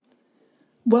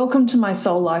Welcome to my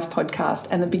Soul Life podcast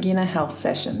and the Beginner Health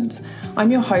Sessions.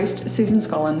 I'm your host, Susan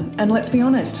Scollin, and let's be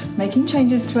honest, making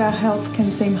changes to our health can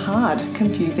seem hard,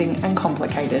 confusing, and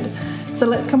complicated. So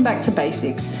let's come back to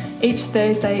basics. Each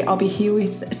Thursday, I'll be here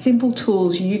with simple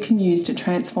tools you can use to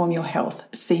transform your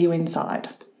health. See you inside.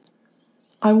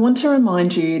 I want to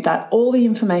remind you that all the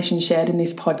information shared in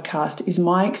this podcast is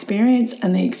my experience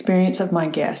and the experience of my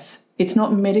guests. It's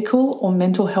not medical or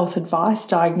mental health advice,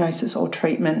 diagnosis, or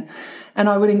treatment, and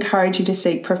I would encourage you to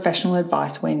seek professional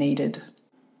advice where needed.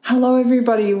 Hello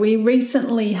everybody, we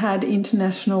recently had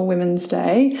International Women's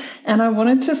Day and I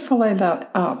wanted to follow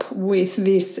that up with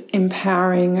this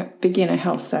empowering beginner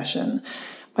health session.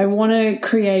 I want to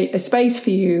create a space for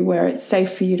you where it's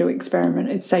safe for you to experiment,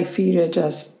 it's safe for you to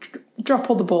just drop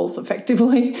all the balls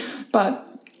effectively, but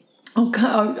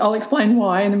I'll explain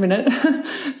why in a minute,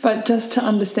 but just to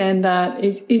understand that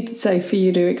it's safe for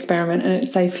you to experiment and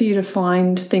it's safe for you to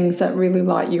find things that really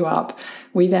light you up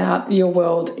without your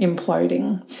world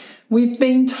imploding. We've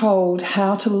been told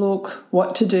how to look,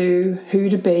 what to do, who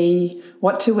to be,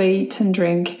 what to eat and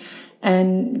drink,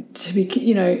 and to be,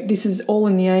 this is all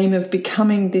in the aim of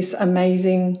becoming this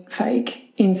amazing,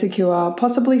 fake, insecure,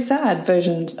 possibly sad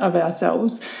versions of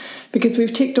ourselves, because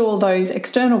we've ticked all those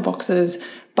external boxes,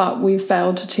 but we've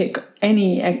failed to tick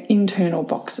any internal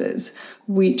boxes,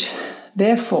 which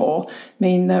therefore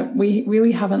mean that we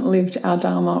really haven't lived our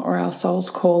Dharma or our soul's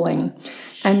calling.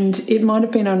 And it might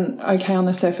have been okay on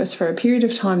the surface for a period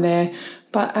of time there,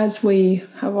 but as we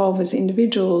evolve as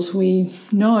individuals, we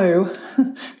know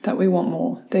that we want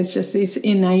more. There's just this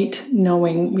innate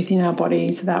knowing within our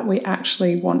bodies that we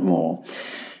actually want more.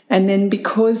 And then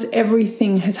because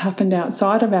everything has happened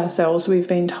outside of ourselves, we've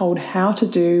been told how to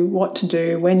do, what to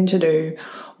do, when to do,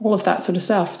 all of that sort of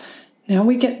stuff. Now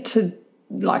we get to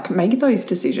make those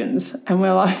decisions and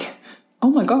we're like, oh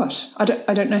my gosh, I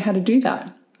don't know how to do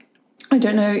that. I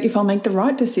don't know if I'll make the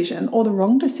right decision or the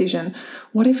wrong decision.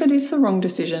 What if it is the wrong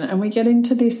decision? And we get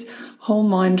into this whole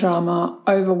mind drama,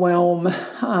 overwhelm,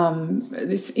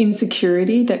 this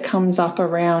insecurity that comes up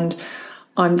around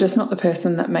I'm just not the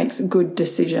person that makes good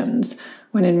decisions,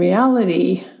 when in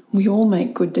reality, we all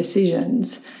make good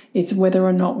decisions. It's whether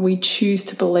or not we choose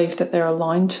to believe that they're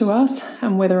aligned to us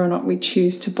and whether or not we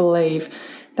choose to believe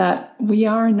that we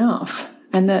are enough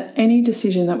and that any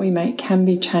decision that we make can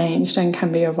be changed and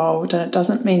can be evolved, and it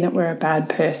doesn't mean that we're a bad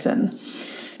person.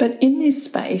 But in this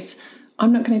space,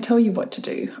 I'm not going to tell you what to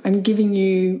do. I'm giving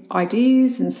you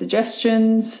ideas and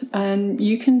suggestions, and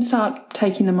you can start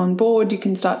taking them on board. You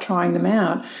can start trying them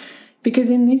out,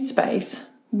 because in this space,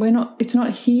 it's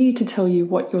not here to tell you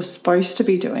what you're supposed to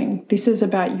be doing. This is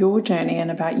about your journey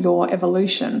and about your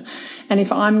evolution. And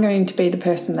if I'm going to be the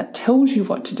person that tells you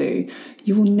what to do,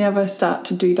 you will never start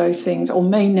to do those things, or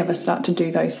may never start to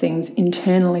do those things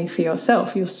internally for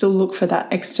yourself. You'll still look for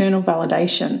that external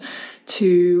validation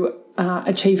to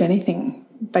achieve anything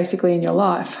basically in your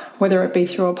life, whether it be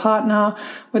through a partner,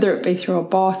 whether it be through a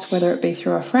boss, whether it be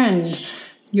through a friend.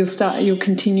 You'll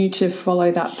continue to follow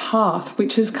that path,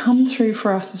 which has come through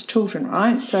for us as children,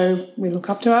 right? So we look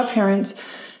up to our parents,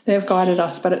 they've guided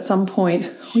us, but at some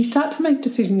point we start to make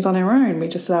decisions on our own. We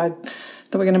decide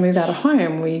that we're going to move out of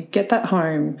home, we get that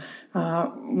home,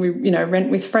 we rent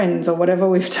with friends or whatever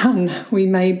we've done. We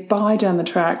may buy down the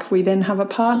track, we then have a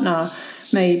partner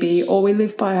maybe, or we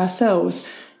live by ourselves.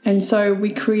 And so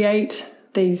we create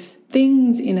these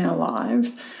things in our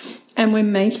lives and we're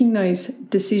making those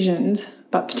decisions,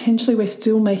 but potentially we're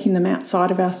still making them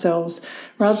outside of ourselves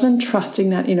rather than trusting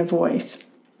that inner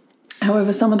voice.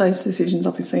 However, some of those decisions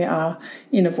obviously are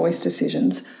inner voice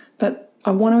decisions, but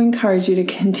I want to encourage you to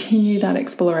continue that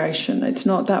exploration. It's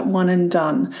not that one and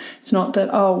done. It's not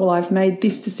that, I've made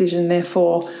this decision,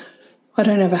 therefore I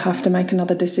don't ever have to make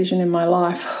another decision in my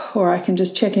life, or I can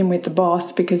just check in with the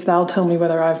boss because they'll tell me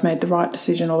whether I've made the right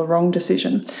decision or the wrong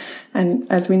decision. And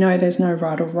as we know, there's no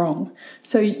right or wrong.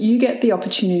 So you get the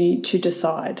opportunity to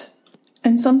decide.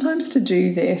 And sometimes to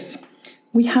do this,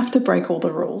 we have to break all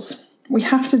the rules. We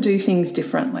have to do things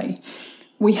differently.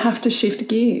 We have to shift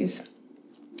gears.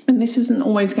 And this isn't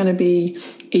always going to be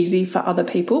easy for other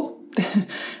people.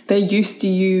 They're used to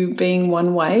you being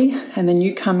one way and then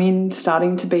you come in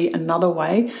starting to be another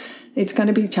way. It's going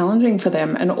to be challenging for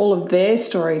them, and all of their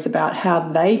stories about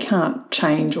how they can't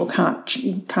change or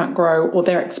can't grow, or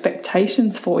their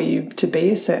expectations for you to be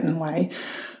a certain way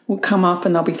will come up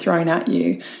and they'll be thrown at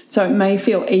you. So it may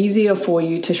feel easier for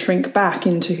you to shrink back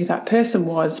into who that person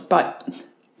was, but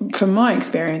from my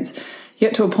experience, you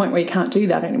get to a point where you can't do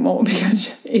that anymore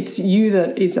because it's you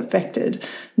that is affected,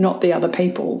 not the other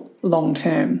people long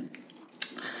term.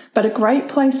 But a great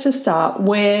place to start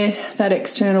where that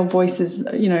external voices,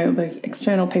 those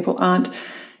external people aren't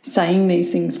saying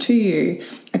these things to you,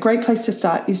 a great place to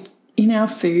start is in our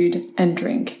food and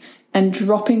drink and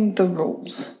dropping the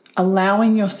rules,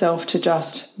 allowing yourself to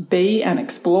just be and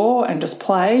explore and just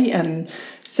play and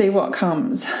see what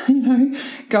comes,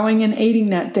 going and eating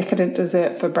that decadent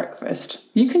dessert for breakfast.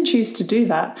 You can choose to do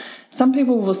that. Some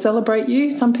people will celebrate you,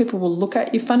 some people will look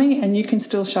at you funny, and you can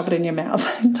still shove it in your mouth.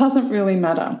 It doesn't really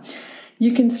matter.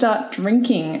 You can start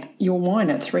drinking your wine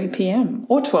at 3 p.m.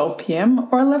 or 12 p.m.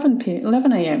 or 11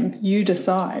 a.m. You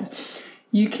decide.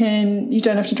 You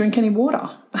don't have to drink any water.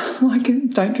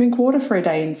 Don't drink water for a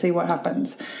day and see what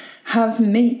happens. Have a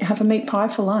meat pie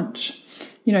for lunch.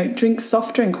 Drink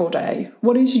soft drink all day.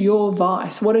 What is your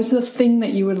vice? What is the thing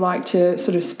that you would like to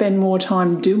sort of spend more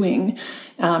time doing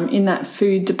in that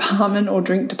food department or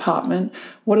drink department?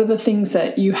 What are the things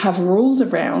that you have rules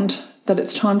around that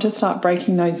it's time to start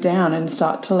breaking those down and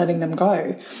start to letting them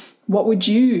go? What would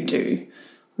you do?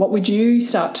 What would you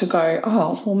start to go,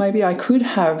 oh, well, maybe I could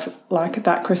have like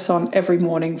that croissant every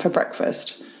morning for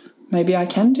breakfast. Maybe I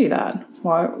can do that.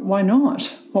 Why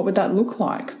not? What would that look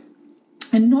like?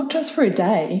 And not just for a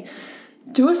day.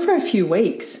 Do it for a few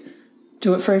weeks.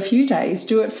 Do it for a few days.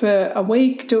 Do it for a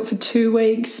week. Do it for 2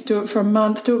 weeks. Do it for a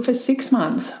month. Do it for 6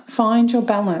 months. Find your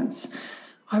balance.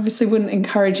 I obviously wouldn't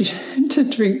encourage you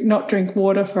to not drink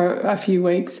water for a few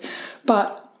weeks,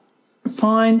 but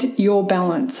find your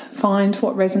balance. Find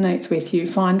what resonates with you.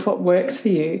 Find what works for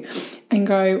you. And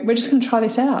go, we're just going to try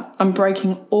this out. I'm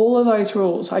breaking all of those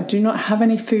rules. I do not have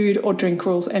any food or drink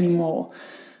rules anymore.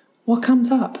 What comes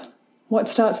up? What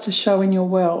starts to show in your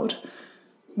world?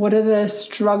 What are the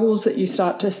struggles that you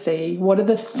start to see? What are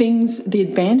the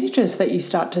advantages that you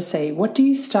start to see? What do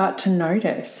you start to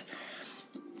notice?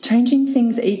 Changing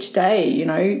things each day,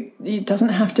 it doesn't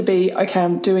have to be, okay,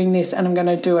 I'm doing this and I'm going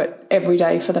to do it every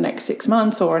day for the next 6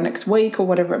 months or next week or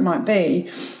whatever it might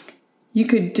be. You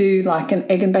could do like an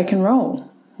egg and bacon roll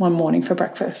one morning for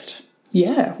breakfast.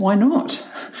 Yeah, why not?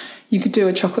 You could do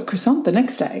a chocolate croissant the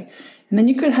next day. And then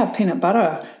you could have peanut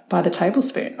butter by the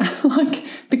tablespoon,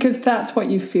 because that's what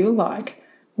you feel like.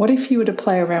 What if you were to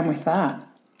play around with that?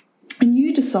 And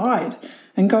you decide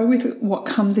and go with what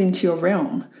comes into your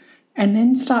realm and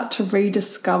then start to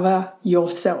rediscover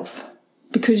yourself,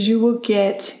 because you will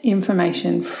get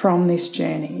information from this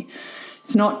journey.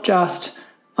 It's not just,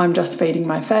 I'm just feeding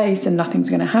my face and nothing's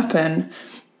going to happen.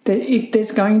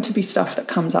 There's going to be stuff that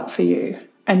comes up for you.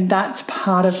 And that's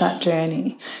part of that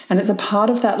journey. And it's a part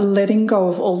of that letting go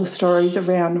of all the stories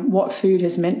around what food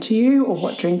has meant to you or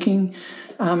what drinking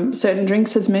certain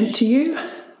drinks has meant to you,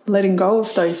 letting go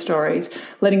of those stories,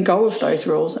 letting go of those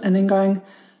rules, and then going,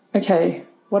 okay,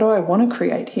 what do I want to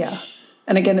create here?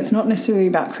 And again, it's not necessarily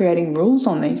about creating rules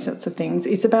on these sorts of things.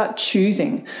 It's about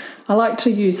choosing. I like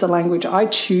to use the language, I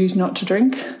choose not to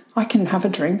drink. I can have a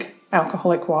drink,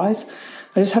 alcoholic-wise.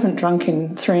 I just haven't drunk in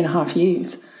 3.5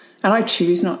 years. And I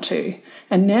choose not to.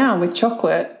 And now with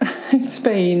chocolate, it's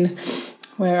been,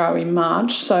 where are we,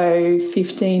 March? So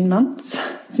 15 months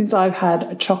since I've had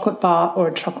a chocolate bar or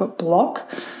a chocolate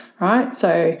block, right?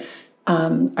 So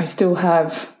I still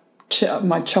have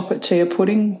my chocolate chia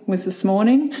pudding was this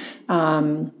morning.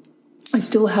 I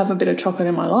still have a bit of chocolate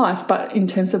in my life, but in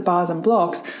terms of bars and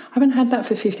blocks, I haven't had that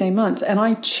for 15 months and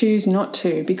I choose not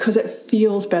to because it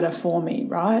feels better for me,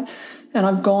 right? And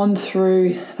I've gone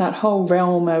through that whole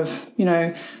realm of,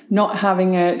 not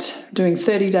having it, doing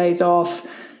 30 days off,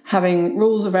 having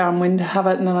rules around when to have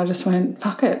it. And then I just went,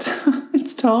 fuck it.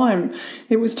 It's time.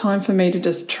 It was time for me to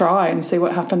just try and see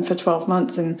what happened for 12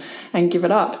 months and give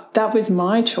it up. That was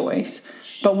my choice.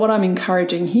 But what I'm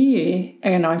encouraging here,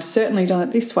 and I've certainly done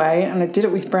it this way, and I did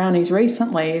it with brownies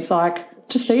recently, is like,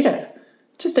 just eat it.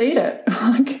 Just eat it.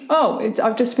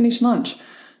 I've just finished lunch.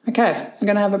 Okay, I'm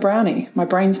going to have a brownie. My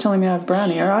brain's telling me to have a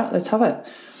brownie. All right, let's have it.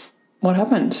 What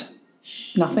happened?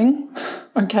 Nothing.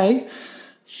 Okay.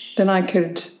 Then I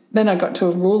got to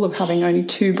a rule of having only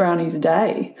 2 brownies a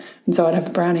day. And so I'd have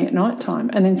a brownie at night time.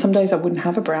 And then some days I wouldn't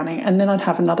have a brownie. And then I'd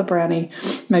have another brownie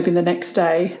maybe the next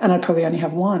day and I'd probably only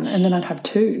have 1. And then I'd have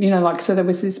 2, so there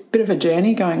was this bit of a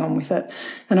journey going on with it.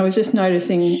 And I was just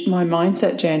noticing my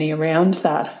mindset journey around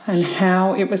that and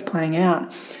how it was playing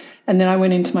out. And then I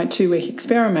went into my 2-week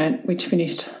experiment, which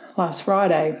finished last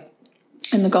Friday.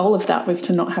 And the goal of that was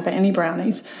to not have any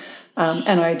brownies.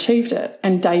 And I achieved it.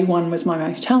 And day 1 was my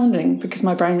most challenging because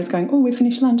my brain was going, oh, we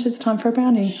finished lunch, it's time for a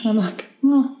brownie. And I'm like,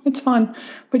 oh, it's fine.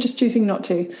 We're just choosing not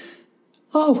to.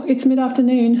 Oh, it's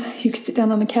mid-afternoon. You could sit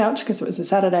down on the couch because it was a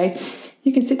Saturday.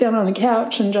 You can sit down on the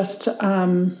couch and just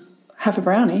have a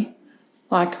brownie.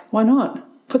 Like, why not?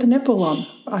 put the netball on.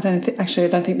 I don't think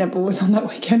netball was on that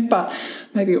weekend, but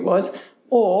maybe it was.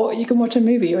 Or you can watch a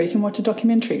movie or you can watch a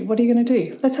documentary. What are you going to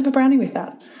do? Let's have a brownie with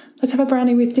that. Let's have a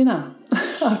brownie with dinner.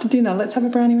 After dinner, let's have a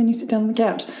brownie when you sit down on the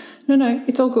couch. No,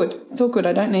 it's all good. It's all good.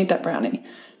 I don't need that brownie.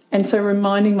 And so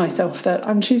reminding myself that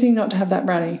I'm choosing not to have that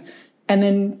brownie. And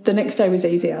then the next day was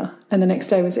easier, and the next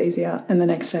day was easier, and the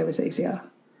next day was easier.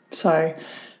 So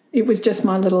it was just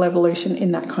my little evolution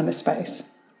in that kind of space.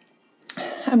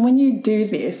 And when you do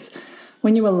this,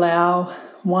 when you allow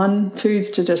foods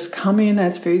to just come in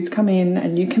as foods come in,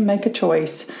 and you can make a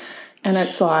choice, and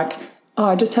it's like, oh,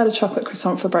 I just had a chocolate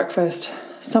croissant for breakfast.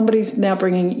 Somebody's now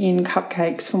bringing in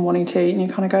cupcakes from wanting to eat, and you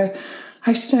kind of go, I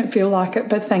actually don't feel like it,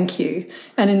 but thank you.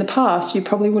 And in the past, you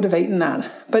probably would have eaten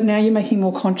that, but now you're making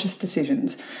more conscious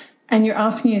decisions, and you're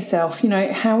asking yourself,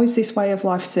 how is this way of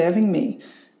life serving me?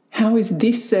 How is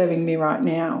this serving me right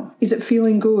now? Is it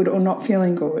feeling good or not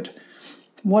feeling good?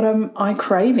 What am I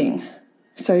craving?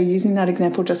 So using that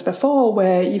example just before,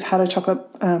 where you've had a chocolate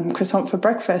croissant for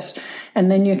breakfast, and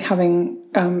then you're having,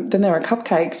 then there are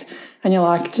cupcakes, and you're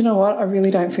like, do you know what? I really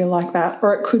don't feel like that.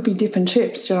 Or it could be dip and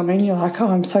chips. Do you know what I mean? You're like, oh,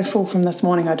 I'm so full from this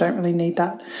morning. I don't really need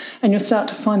that. And you'll start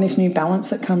to find this new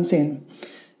balance that comes in.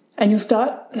 And you'll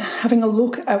start having a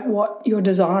look at what you're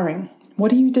desiring.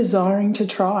 What are you desiring to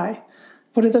try?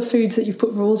 What are the foods that you've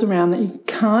put rules around that you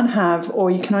can't have,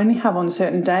 or you can only have on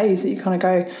certain days that you kind of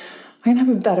go, I can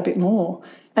have that a bit more.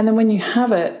 And then when you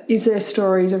have it, is there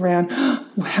stories around,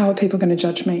 how are people going to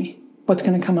judge me? What's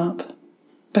going to come up?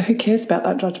 But who cares about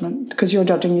that judgment? Because you're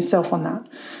judging yourself on that.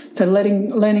 So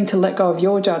learning to let go of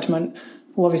your judgment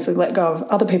will obviously let go of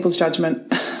other people's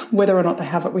judgment, whether or not they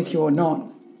have it with you or not.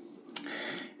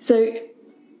 So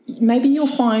maybe you'll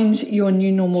find your new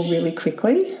normal really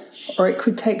quickly, or it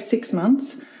could take 6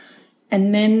 months,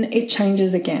 and then it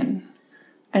changes again.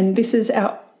 And this is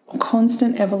our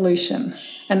constant evolution,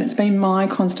 and it's been my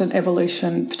constant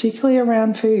evolution, particularly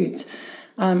around foods.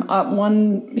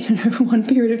 One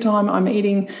period of time I'm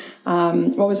eating,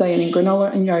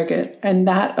 granola and yogurt, and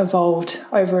that evolved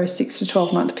over a 6 to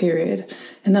 12 month period.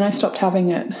 And then I stopped having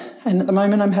it. And at the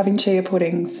moment I'm having chia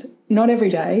puddings, not every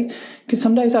day, because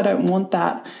some days I don't want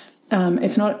that.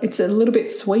 It's a little bit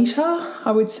sweeter,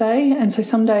 I would say. And so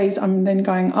some days I'm then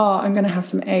going, I'm going to have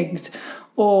some eggs,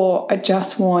 or I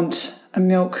just want a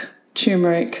milk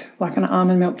turmeric, like an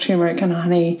almond milk turmeric and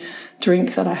honey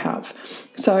drink that I have.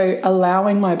 So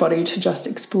allowing my body to just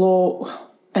explore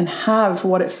and have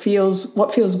what feels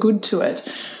good to it,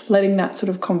 letting that sort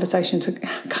of conversation to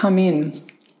come in,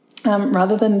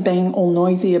 rather than being all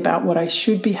noisy about what I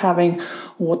should be having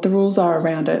or what the rules are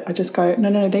around it. I just go,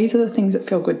 no, these are the things that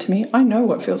feel good to me. I know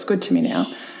what feels good to me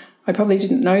now. I probably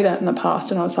didn't know that in the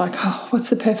past, and I was like, what's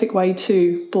the perfect way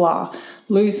to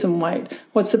lose some weight?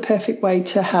 What's the perfect way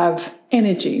to have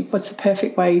energy? What's the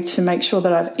perfect way to make sure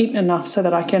that I've eaten enough so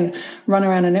that I can run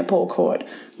around a netball court?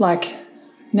 Like,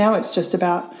 now it's just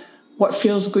about what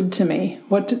feels good to me.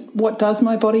 What does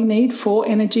my body need for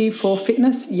energy, for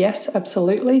fitness? Yes,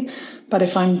 absolutely. But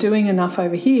if I'm doing enough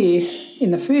over here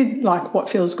in the food, like what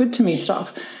feels good to me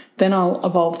stuff, then I'll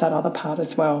evolve that other part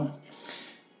as well.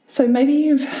 So maybe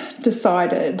you've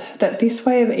decided that this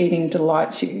way of eating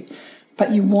delights you,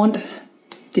 but you want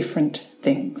different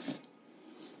things.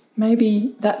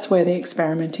 Maybe that's where the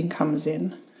experimenting comes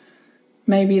in.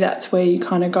 Maybe that's where you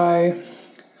kind of go,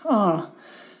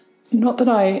 not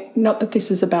that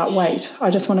this is about weight.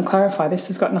 I just want to clarify, this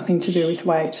has got nothing to do with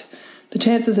weight. The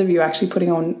chances of you actually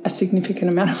putting on a significant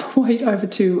amount of weight over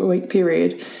 2 week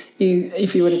period,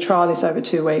 if you were to try this over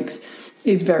 2 weeks,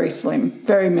 is very slim,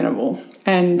 very minimal.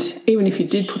 And even if you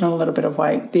did put on a little bit of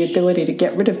weight, the ability to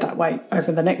get rid of that weight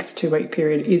over the next 2 week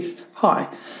period is high,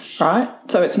 right?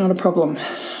 So it's not a problem.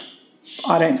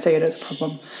 I don't see it as a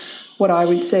problem. What I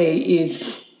would see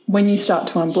is when you start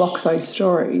to unblock those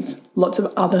stories, lots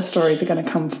of other stories are going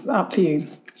to come up for you.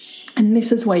 And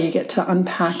this is where you get to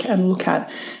unpack and look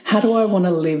at, how do I want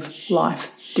to live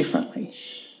life differently?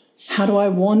 How do I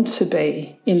want to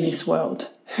be in this world?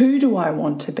 Who do I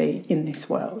want to be in this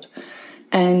world?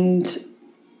 And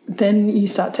then you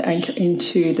start to anchor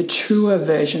into the truer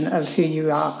version of who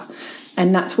you are.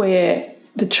 And that's where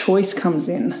the choice comes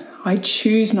in. I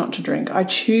choose not to drink. I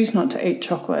choose not to eat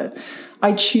chocolate.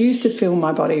 I choose to fill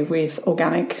my body with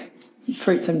organic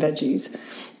fruits and veggies.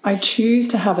 I choose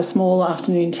to have a small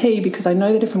afternoon tea because I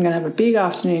know that if I'm going to have a big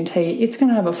afternoon tea, it's going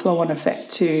to have a flow-on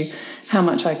effect to how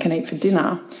much I can eat for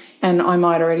dinner. And I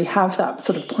might already have that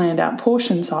sort of planned out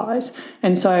portion size.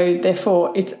 And so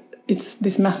therefore it's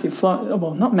this massive flow,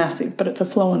 well, not massive, but it's a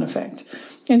flow-on effect.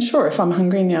 And sure, if I'm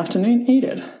hungry in the afternoon, eat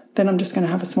it. Then I'm just going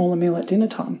to have a smaller meal at dinner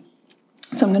time.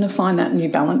 So I'm going to find that new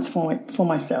balance for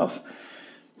myself.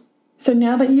 So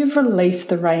now that you've released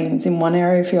the reins in one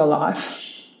area of your life,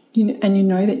 and you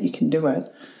know that you can do it,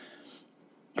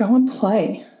 go and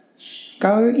play.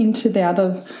 Go into the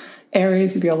other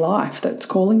areas of your life that's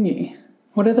calling you.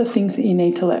 What are the things that you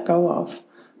need to let go of?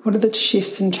 What are the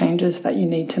shifts and changes that you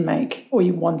need to make or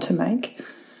you want to make?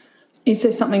 Is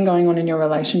there something going on in your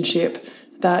relationship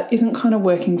that isn't kind of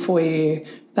working for you?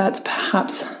 That's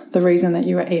perhaps the reason that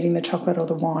you are eating the chocolate or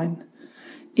the wine.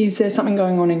 Is there something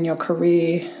going on in your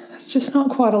career that's just not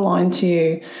quite aligned to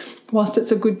you? Whilst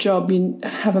it's a good job, you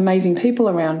have amazing people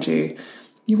around you,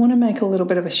 you want to make a little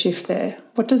bit of a shift there.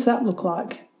 What does that look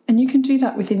like? And you can do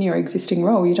that within your existing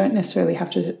role. You don't necessarily have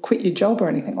to quit your job or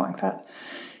anything like that.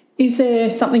 Is there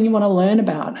something you want to learn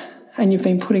about and you've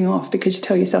been putting off because you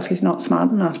tell yourself you're not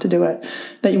smart enough to do it,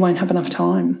 that you won't have enough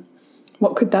time?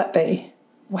 What could that be?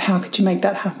 How could you make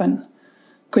that happen?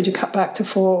 Could you cut back to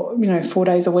 4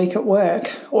 days a week at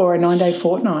work or a 9-day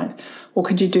fortnight? Or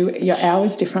could you do your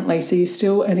hours differently so you're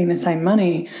still earning the same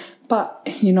money, but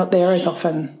you're not there as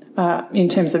often in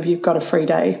terms of you've got a free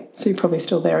day. So you're probably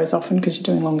still there as often because you're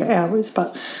doing longer hours,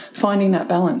 but finding that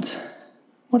balance.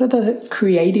 What are the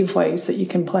creative ways that you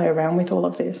can play around with all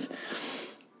of this?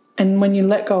 And when you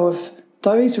let go of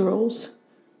those rules,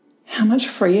 how much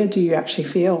freer do you actually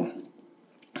feel?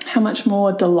 How much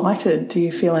more delighted do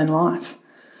you feel in life?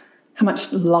 How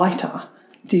much lighter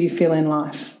do you feel in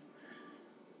life?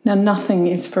 Now, nothing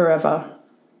is forever,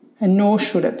 and nor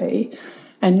should it be,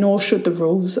 and nor should the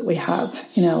rules that we have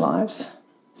in our lives.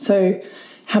 So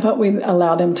how about we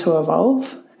allow them to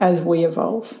evolve as we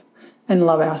evolve and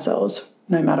love ourselves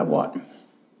no matter what?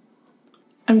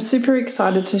 I'm super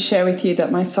excited to share with you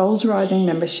that my Souls Rising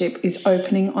membership is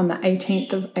opening on the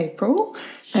 18th of April,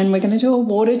 and we're going to do a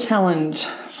water challenge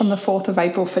from the 4th of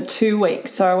April for 2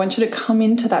 weeks. So I want you to come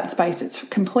into that space. It's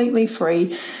completely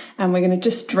free, and we're going to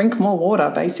just drink more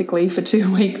water basically for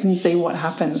 2 weeks and see what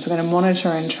happens. We're going to monitor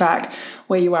and track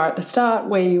where you are at the start,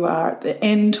 where you are at the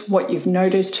end, what you've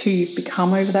noticed, who you've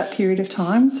become over that period of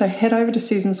time. So head over to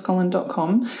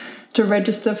susanscollen.com to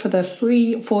register for the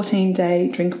free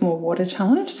 14-day Drink More Water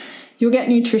Challenge. You'll get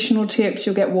nutritional tips,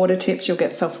 you'll get water tips, you'll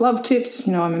get self-love tips.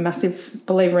 You know, I'm a massive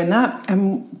believer in that.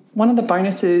 And one of the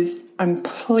bonuses I'm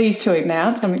pleased to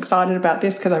announce, I'm excited about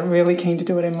this because I'm really keen to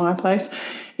do it in my place,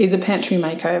 is a pantry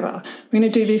makeover. We're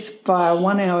going to do this via a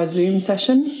 1-hour Zoom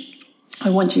session. I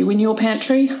want you in your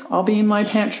pantry. I'll be in my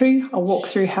pantry. I'll walk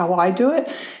through how I do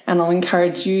it, and I'll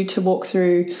encourage you to walk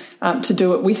through, to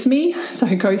do it with me. So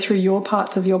go through your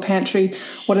parts of your pantry.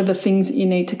 What are the things that you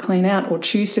need to clean out or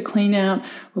choose to clean out?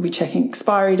 We'll be checking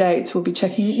expiry dates. We'll be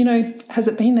checking, has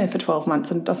it been there for 12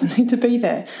 months and it doesn't need to be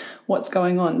there? What's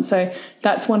going on? So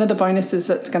that's one of the bonuses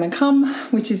that's going to come,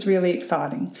 which is really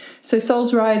exciting. So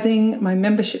Souls Rising, my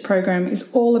membership program, is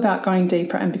all about going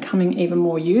deeper and becoming even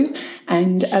more you.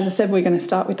 And as I said, we're going to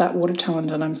start with that water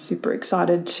challenge, and I'm super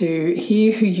excited to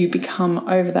hear who you become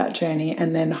over that journey.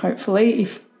 And then hopefully,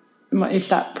 if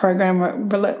that program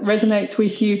resonates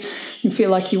with you, you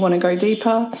feel like you want to go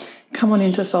deeper, come on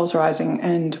into Souls Rising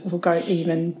and we'll go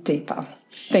even deeper.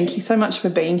 Thank you so much for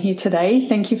being here today.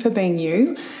 Thank you for being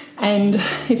you. And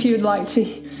if you'd like to,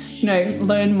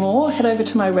 learn more, head over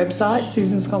to my website,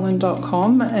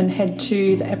 susanscollen.com, and head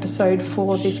to the episode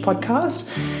for this podcast.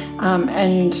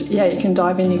 You can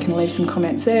dive in, you can leave some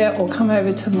comments there, or come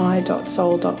over to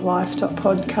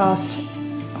my.soul.life.podcast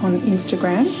on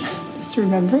Instagram, just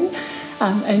remembering,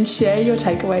 and share your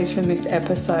takeaways from this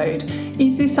episode.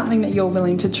 Is this something that you're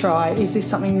willing to try? Is this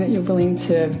something that you're willing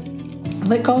to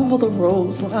let go of all the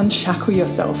rules, unshackle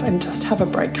yourself, and just have a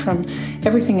break from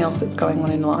everything else that's going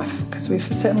on in life? Because we've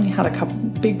certainly had a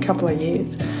big couple of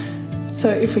years.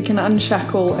 So if we can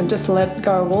unshackle and just let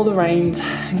go of all the reins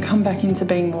and come back into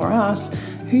being more us,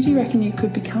 who do you reckon you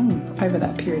could become over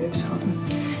that period of time?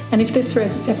 And if this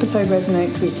episode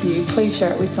resonates with you, please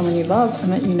share it with someone you love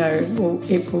and that you know it will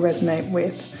resonate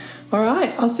with. All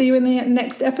right, I'll see you in the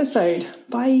next episode.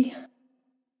 Bye.